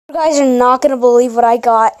You guys are not gonna believe what I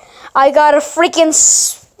got. I got a freaking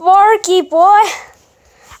Sparky, boy.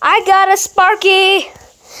 I got a Sparky.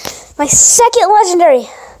 My second legendary.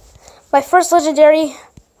 My first legendary,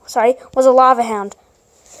 was a Lava Hound.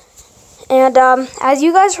 And as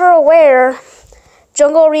you guys are aware,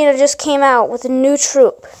 Jungle Arena just came out with a new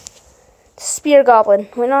troop. Spear Goblin.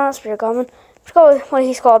 Wait, no, not Spear Goblin. I forgot what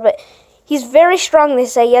he's called, but he's very strong, they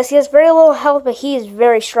say. Yes, he has very little health, but he is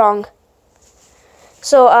very strong.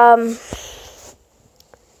 So,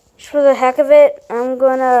 just for the heck of it, I'm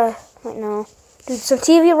gonna, do some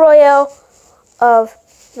TV Royale of,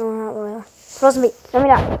 no, not Royale. Supposed to be, let me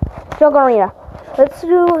not. Jungle Arena. Let's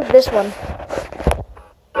do this one.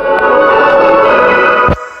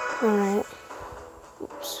 Alright.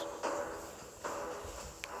 Oops.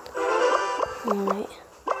 Alright.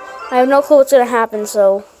 I have no clue what's gonna happen,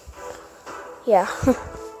 so, yeah.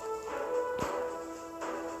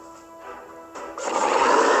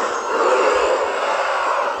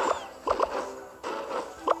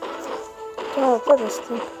 Put this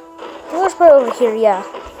thing. Let's put it over here, yeah.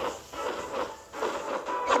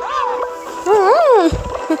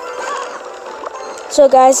 So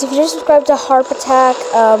guys, if you're subscribed to Harp Attack,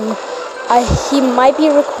 he might be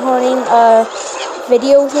recording a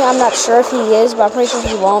video with me. I'm not sure if he is, but I'm pretty sure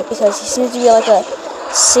he won't because he seems to be like a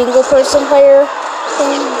single person player.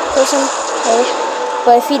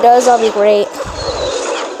 But if he does, that'll be great.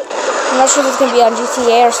 I'm not sure if it's gonna be on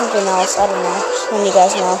GTA or something else. I don't know. Just letting you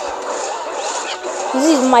guys know. This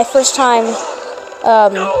is my first time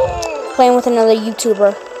playing with another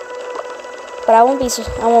YouTuber, but I won't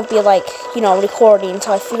be like, recording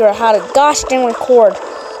until I figure out how to gosh dang record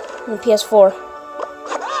on the PS4.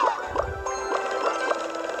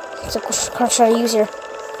 So what card should I use here?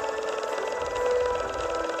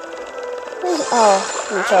 Oh,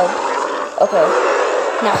 retard. Okay,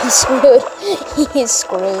 now he's screwed. He is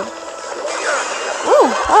screwed. Oh,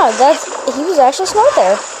 he was actually smart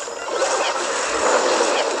there.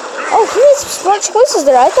 Oh, he made some smart choices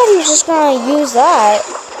there. I thought he was just gonna use that.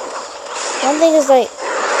 One thing is like,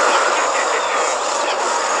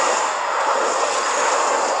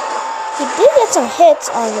 he did get some hits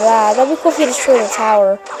on that. That'd be cool if he destroyed the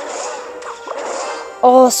tower.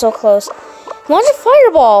 Oh, so close. Launch a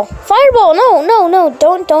fireball. Fireball. No.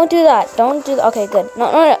 Don't do that. Don't do that. Okay, good.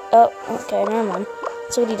 No. Oh, okay, never mind.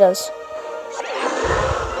 That's what he does.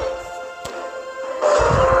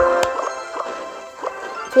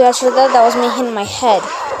 If you guys heard that, that was me hitting my head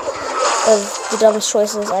of the dumbest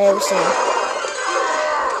choices I ever seen.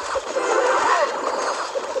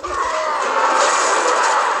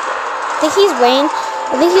 I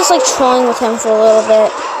think he's like trolling with him for a little bit.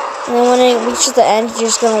 And then when it reaches the end, he's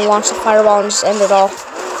just gonna launch the fireball and just end it all.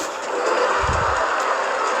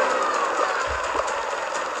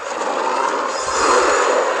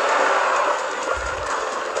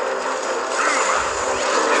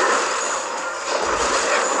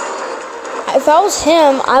 If I was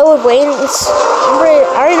him, I would wait and I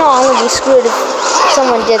already know I'm gonna be screwed if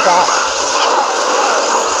someone did that.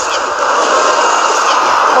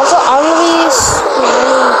 Also, I'm gonna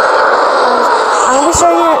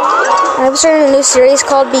be starting a new series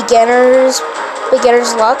called Beginner's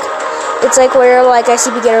Luck. It's like where I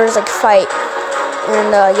see beginners fight,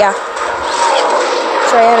 and yeah.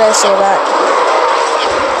 Sorry, I had to say that.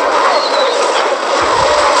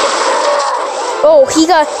 Oh, he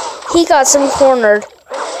got him cornered.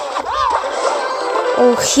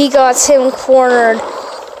 Oh, he got him cornered.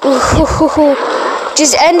 Ooh.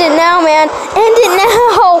 Just end it now, man. End it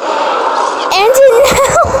now. End it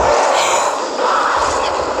now.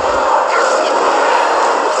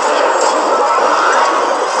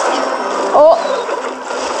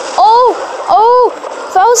 Oh.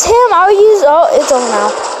 If I was him, I would use. Oh, it's over now.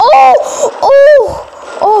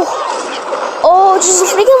 Oh, just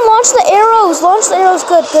freaking launch the arrows. Launch the arrows.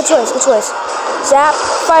 Good choice. Zap.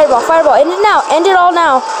 Fireball. End it now. End it all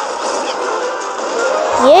now.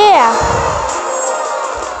 Yeah.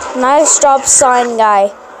 Nice job, sign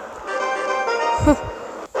guy.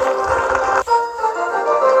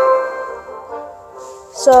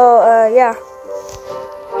 So, yeah.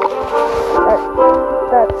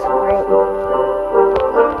 That's great.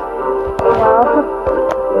 Wow.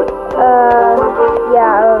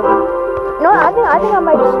 Yeah, no, I think I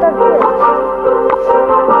might just start here.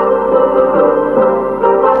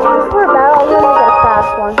 Just for a battle, I'm gonna make it a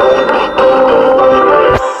fast one.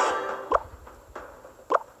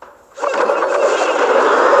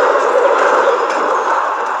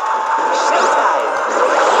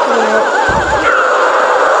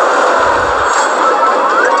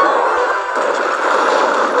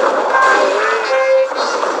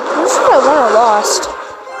 I'm just if I won or lost.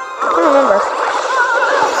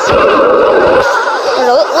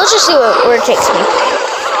 let's just see where it takes me.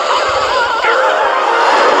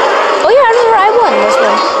 Oh yeah, I remember I won this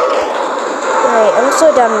one. Alright, I'm gonna slow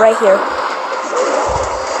it down right here.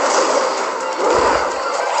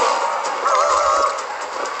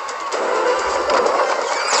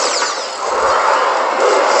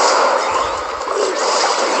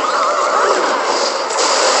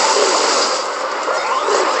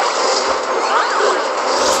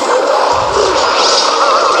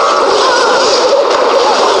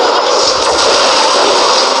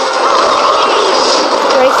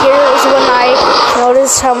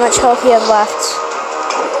 Notice how much health he had left.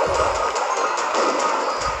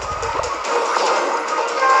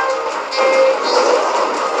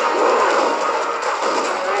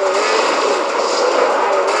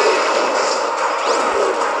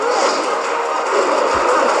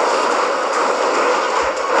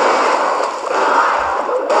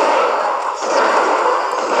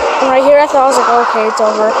 And right here I thought, I was like, okay, it's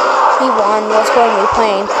over. He won, let's go and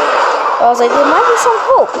replaying. But I was like, there might be some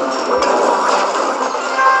hope.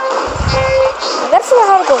 I gotta figure out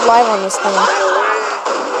how to go live on this thing.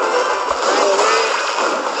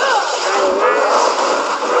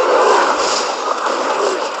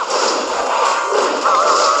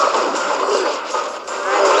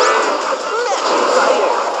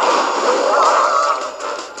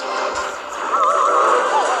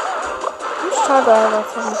 I'm just trying to go out of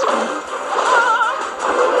this thing.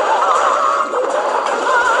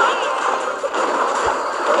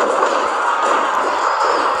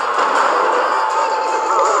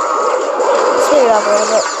 Up a little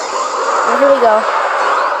bit. And here we go.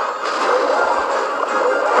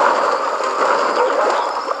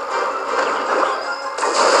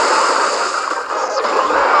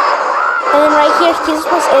 And then right here, he doesn't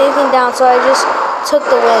press anything down, so I just took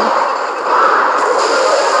the win.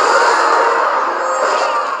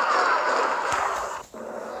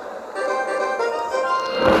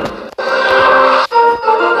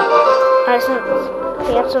 Alright, so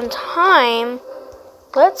we have some time.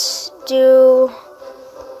 Let's do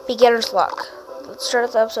beginner's luck. Let's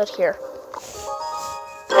start the episode here.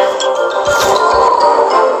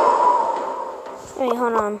 Wait,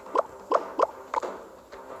 hold on.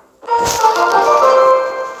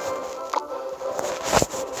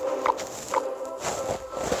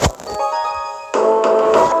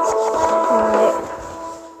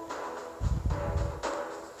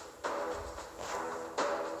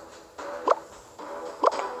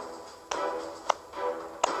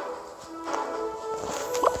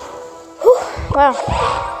 Wow.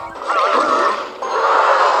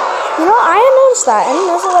 You know, I didn't notice that. I didn't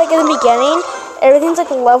notice that, like, in the beginning, everything's, like,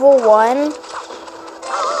 level 1. And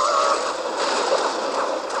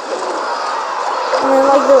then,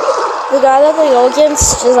 like, the guy that they go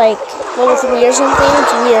against is, like, level 3 or something.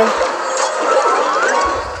 It's weird.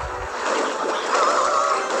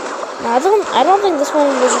 No, I don't think this one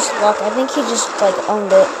was just luck. I think he just, like,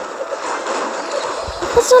 owned it.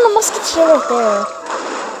 What's on a musketeer right there?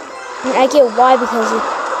 I mean, I get why, because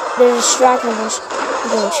they're distracting and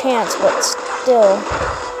giving a chance, but still.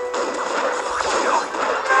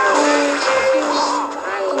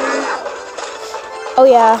 Oh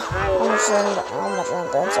yeah, I'm not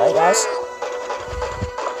gonna dance. Sorry guys.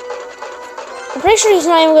 I'm pretty sure he's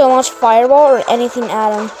not even gonna launch a fireball or anything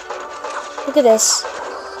at him. Look at this.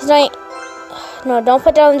 He's not. No, don't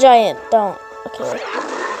put down the giant. Don't. Okay.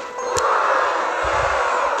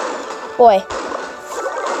 Boy.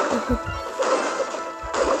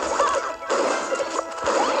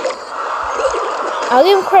 I'll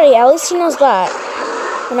give him credit, at least he knows that.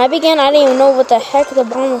 When I began, I didn't even know what the heck the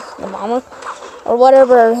bomber, or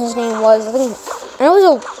whatever his name was. I know he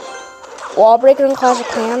was a wall breaker in Clash of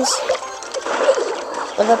Clans,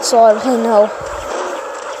 but that's all I really know.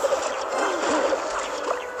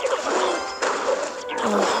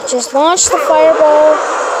 Just launch the fireball.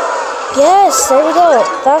 Yes, there we go.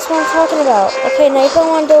 That's what I'm talking about. Okay, now you don't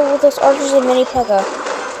want to deal with those archers and mini Pekka.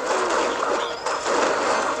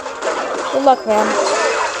 Good luck, man.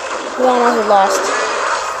 We all know who lost.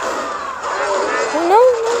 Oh, no,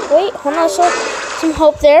 wait, hold on, so some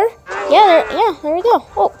hope there. Yeah, there we go.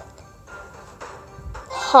 Hope.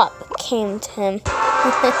 Hop came to him.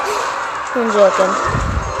 I'm joking.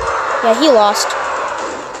 Yeah, he lost.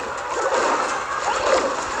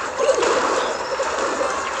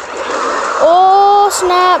 Oh,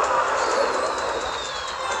 snap.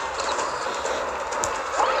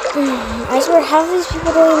 I swear, half of these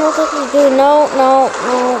people don't even know what to do. No.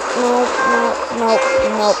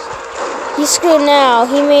 He's screwed now.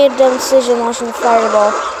 He made a dumb decision launching the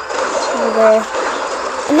fireball over there.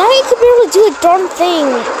 And now he could barely do a darn thing.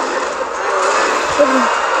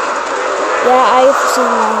 Yeah, Yeah, I've seen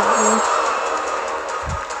that.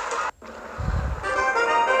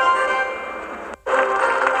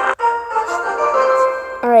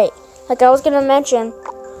 Alright, like I was gonna mention,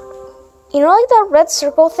 you know, like that red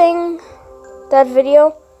circle thing, that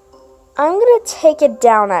video? I'm gonna take it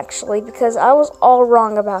down actually because I was all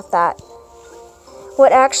wrong about that.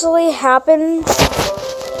 What actually happened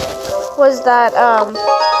was that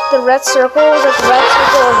the red circle was like the red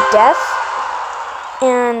circle of death,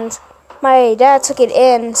 and my dad took it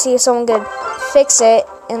in to see if someone could fix it,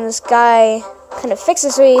 and this guy kind of fixed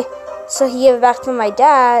it, so he gave it back to my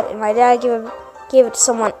dad, and my dad gave it to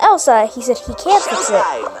someone else that he said he can't fix it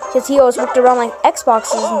because he always worked around like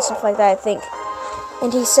Xboxes and stuff like that, I think.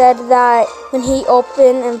 And he said that when he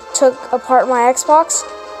opened and took apart my Xbox,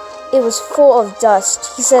 it was full of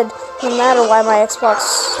dust. He said no matter why my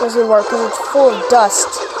Xbox doesn't work because it's full of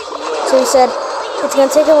dust. So he said it's going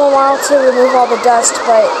to take him a while to remove all the dust,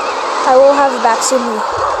 but I will have it back soon.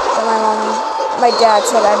 But my dad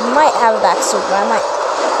said I might have it back soon, but I might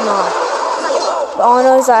not. But all I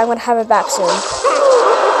know is that I'm going to have it back soon.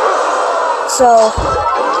 So,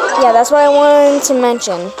 yeah, that's what I wanted to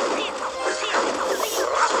mention.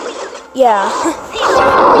 Yeah.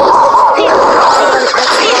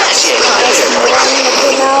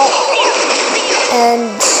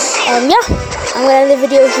 And, yeah, I'm going to end the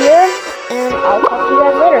video here, and I'll talk to you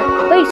guys later. Peace.